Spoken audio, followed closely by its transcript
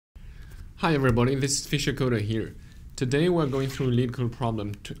Hi everybody, this is Fisher Coder here. Today we're going through LeetCode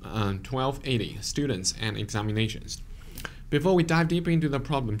problem 1280, students and examinations. Before we dive deeper into the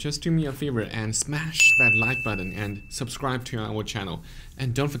problem, just do me a favor and smash that like button and subscribe to our channel.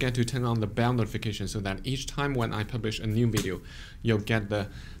 And don't forget to turn on the bell notification so that each time when I publish a new video, you'll get the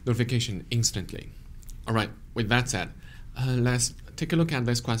notification instantly. Alright, with that said, let's take a look at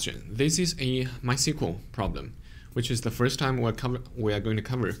this question. This is a MySQL problem, which is the first time we are going to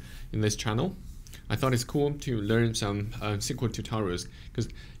cover in this channel. I thought it's cool to learn some SQL tutorials because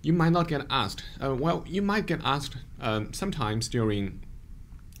you might not get asked. You might get asked sometimes during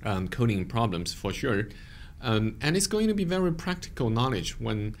coding problems for sure. And it's going to be very practical knowledge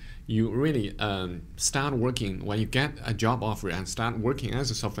when you really start working, when you get a job offer and start working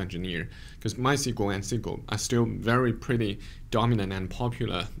as a software engineer, because MySQL and SQL are still very pretty dominant and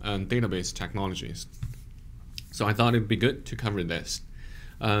popular database technologies. So I thought it'd be good to cover this.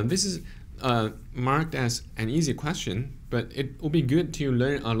 This is marked as an easy question, but it will be good to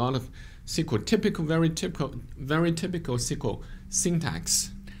learn a lot of SQL, very typical SQL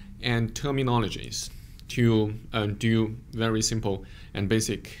syntax and terminologies to do very simple and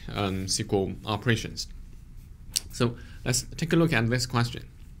basic SQL operations. So let's take a look at this question.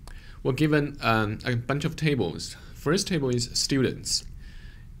 We're given a bunch of tables. First table is students.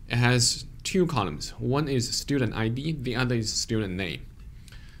 It has two columns. One is student ID, the other is student name.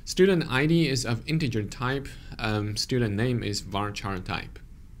 Student ID is of integer type, student name is varchar type.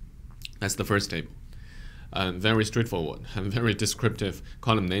 That's the first table. Very straightforward and very descriptive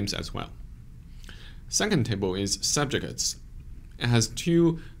column names as well. Second table is subjects. It has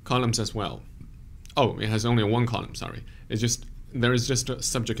two columns as well. Oh, it has only one column, sorry. There is just a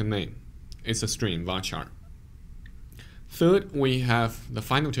subject name. It's a string, varchar. Third, we have the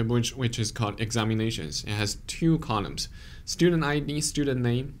final table, which is called examinations. It has two columns, student ID, student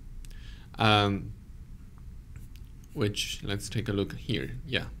name, which let's take a look here.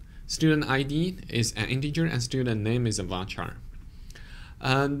 Yeah, student ID is an integer and student name is a varchar.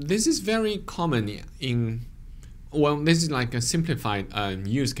 This is very common this is like a simplified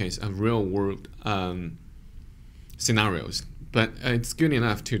use case of real world scenarios, but it's good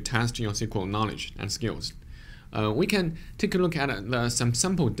enough to test your SQL knowledge and skills. We can take a look at some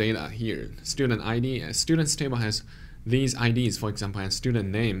sample data here. Student ID, students table has these IDs, for example, and student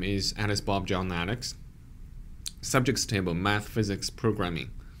name is Alice, Bob, John, Alex. Subjects table, math, physics,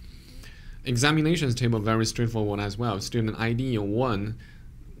 programming. Examinations table, very straightforward as well. Student ID 1,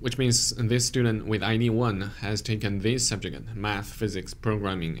 which means this student with ID 1 has taken this subject, math, physics,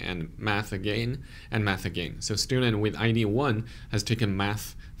 programming, and math again, and math again. So student with ID 1 has taken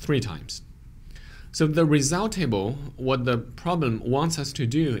math 3 times. So the result table, what the problem wants us to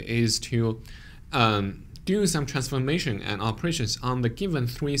do is to do some transformation and operations on the given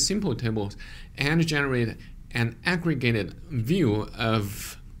 3 simple tables and generate an aggregated view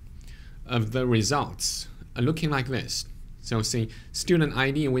of the results looking like this. So see, student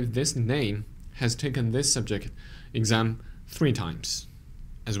ID with this name has taken this subject exam 3 times,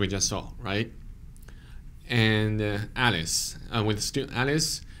 as we just saw, right? And Alice,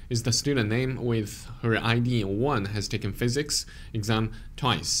 Alice is the student name with her ID 1 has taken physics exam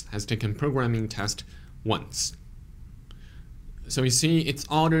twice, has taken programming test once. So you see it's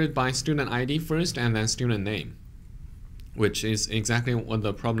ordered by student ID first and then student name, which is exactly what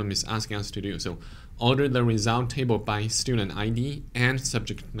the problem is asking us to do. So order the result table by student ID and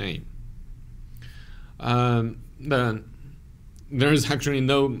subject name. There's actually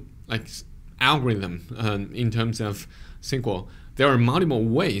no algorithm in terms of SQL. There are multiple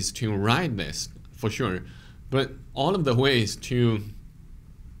ways to write this for sure, but all of the ways to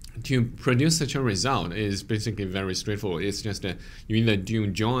produce such a result is basically very straightforward. It's just that you either do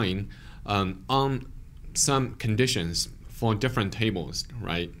join on some conditions for different tables,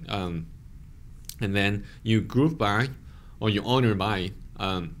 right? And then you group by or you order by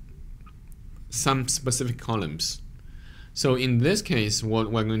some specific columns. So in this case, what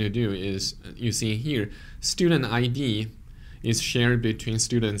we're going to do is, you see here, student ID is shared between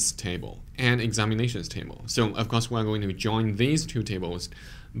students table and examinations table. So of course we're going to join these 2 tables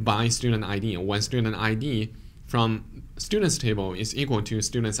by student ID. When student ID from students table is equal to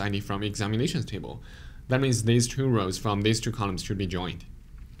students ID from examinations table, that means these 2 rows from these 2 columns should be joined.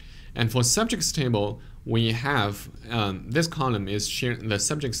 And for subjects table, we have this column is shared, the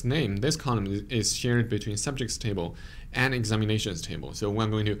subject's name, this column is shared between subjects table and examinations table. So we're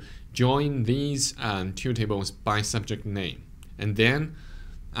going to join these 2 tables by subject name. And then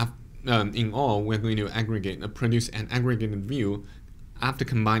in all, we're going to produce an aggregated view after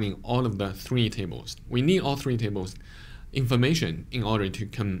combining all of the 3 tables. We need all 3 tables information in order to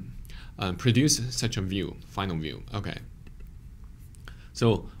produce such a view, final view. Okay.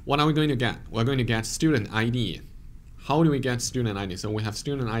 So what are we going to get? We're going to get student ID. How do we get student ID? So we have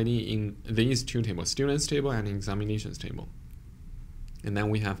student ID in these two tables, students table and examinations table. And then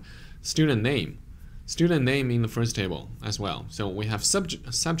we have student name in the first table as well. So we have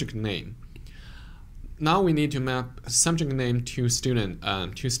subject name. Now we need to map subject name to student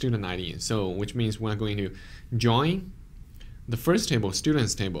ID. So which means we're going to join the first table,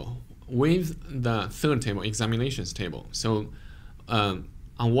 students table, with the third table, examinations table. So on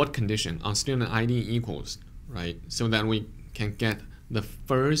what condition? On student ID equals, right? So that we can get the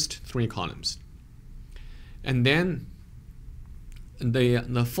first three columns. And then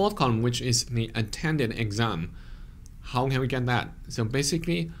the fourth column, which is the attended exam, how can we get that? So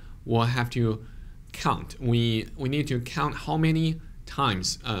basically we'll have to count. We need to count how many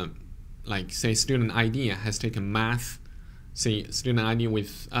times, like say student ID has taken math. Say student ID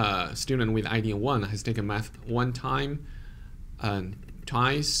with student with ID 1 has taken math 1 time,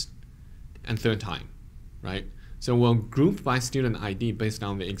 twice, and 3rd time, right? So we'll group by student ID based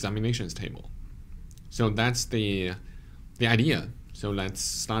on the examinations table. So that's the idea. So let's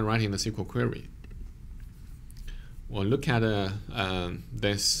start writing the SQL query. We'll look at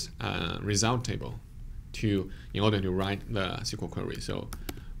this result table in order to write the SQL query. So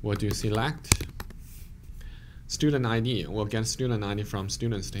we'll do select student ID. We'll get student ID from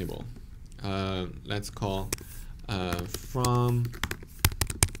students table. Let's call from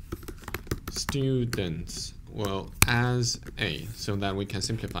students, well, as A, so that we can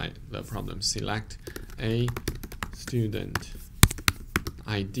simplify the problem. Select a student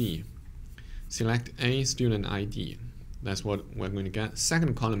ID. Select a student ID. That's what we're going to get.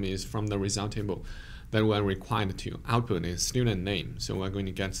 Second column is from the result table that we're required to output is student name. So we're going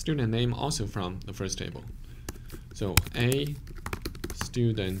to get student name also from the first table. So a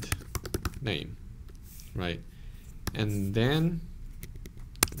student name, right? And then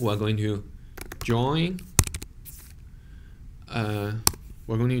we're going to join.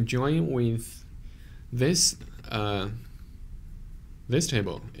 We're going to join with this this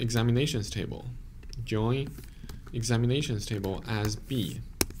table, examinations table. Join examinations table as B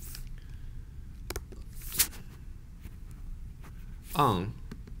on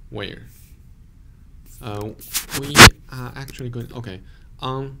where we are actually going, okay,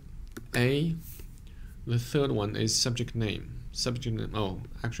 on A. The third one is subject name. Subject name. Oh,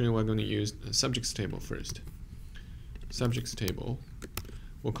 actually we're going to use subjects table first. Subjects table.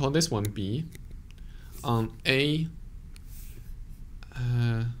 We'll call this one B. On A.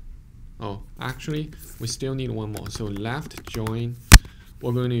 Oh, actually we still need one more. So left join.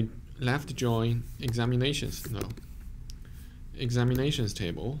 We're going to left join examinations. No. Examinations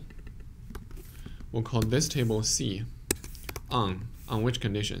table. We'll call this table C. On which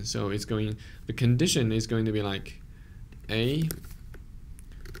condition? So it's going, the condition is going to be like a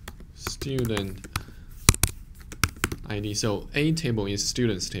student ID. So A table is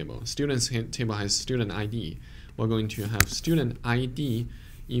students table. Students table has student ID. We're going to have student ID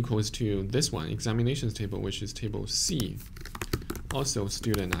equals to this one, examinations table, which is table C, also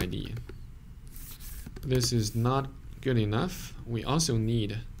student ID. This is not good enough. We also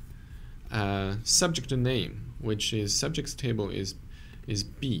need subject name, which is subjects table is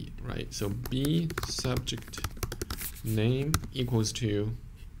B, right? So B subject name equals to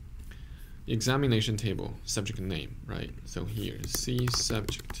examination table subject name, right? So here C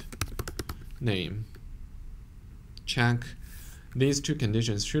subject name. Check these two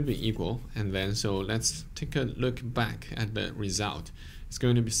conditions should be equal, and then so let's take a look back at the result. It's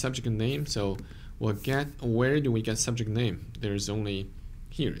going to be subject name, so we'll get, where do we get subject name? There's only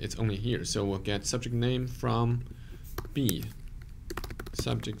here, it's only here, so we'll get subject name from B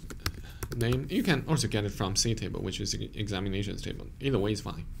subject name. You can also get it from C table, which is examinations table. Either way is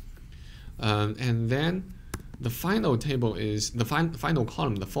fine. And then the final table is the final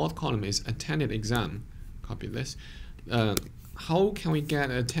column. The fourth column is attended exam. Copy this. How can we get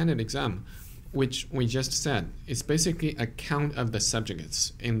attended exam? Which we just said, it's basically a count of the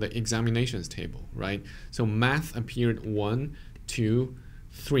subjects in the examinations table, right? So math appeared 1, 2,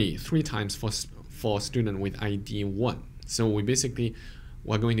 3 times for student with ID 1. So we're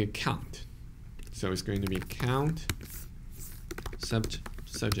going to count. So it's going to be count subject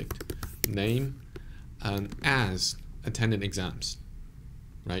name as attended exams,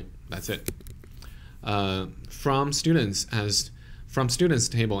 right? That's it. From students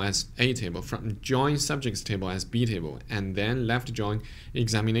table as A table, from join subjects table as B table, and then left join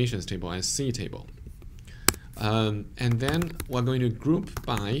examinations table as C table. And then we're going to group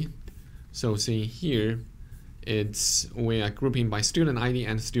by, so see here, we are grouping by student ID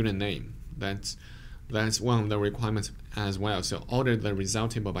and student name. That's one of the requirements as well. So order the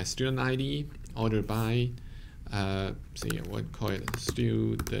result table by student ID, order by what call it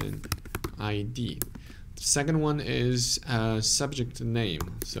student ID. The second one is subject name.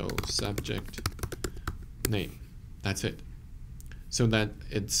 So subject name. That's it. So that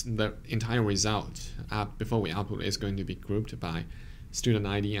it's the entire result before we output is going to be grouped by student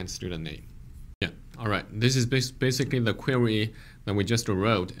ID and student name. Yeah. All right. This is basically the query that we just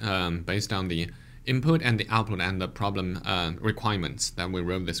wrote based on the input and the output and the problem requirements that we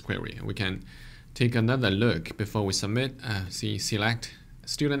wrote this query. We can take another look before we submit. Select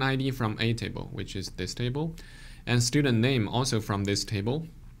student ID from A table, which is this table, and student name also from this table,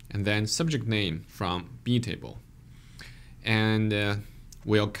 and then subject name from B table. And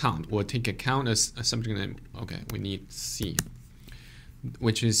we'll take account as a subject name. Okay, we need C,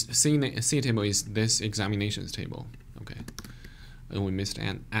 which is C table is this examinations table. Okay, and we missed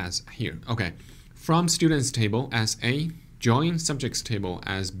an as here. Okay. From students table as A, join subjects table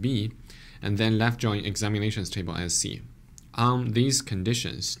as B, and then left join examinations table as C. On these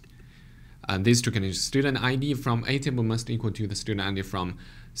conditions, these two conditions, student ID from A table must equal to the student ID from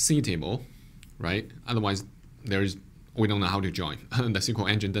C table, right? Otherwise, we don't know how to join. The SQL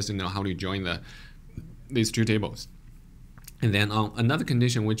engine doesn't know how to join these two tables. And then on another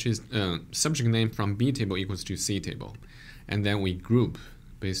condition, which is subject name from B table equals to C table, and then we group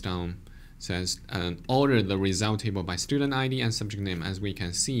based on says order the result table by student ID and subject name. As we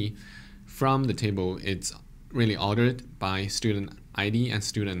can see from the table, it's really ordered by student ID and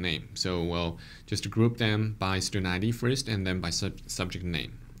student name. So we'll just group them by student ID first and then by subject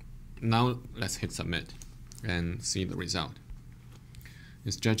name. Now let's hit submit and see the result.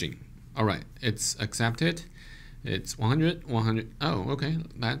 It's judging. All right, it's accepted. It's 100, 100. Oh, okay,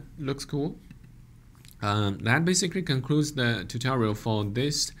 that looks cool. That basically concludes the tutorial for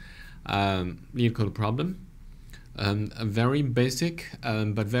this LeetCode problem. A very basic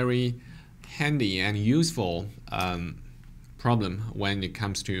but very handy and useful problem when it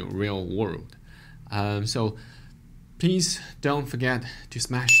comes to real world. So please don't forget to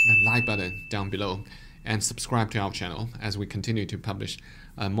smash the like button down below and subscribe to our channel as we continue to publish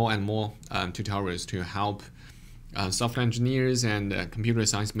more and more tutorials to help software engineers and computer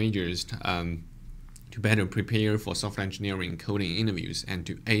science majors to better prepare for software engineering coding interviews and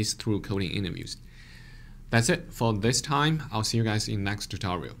to ace through coding interviews. That's it for this time. I'll see you guys in next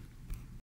tutorial.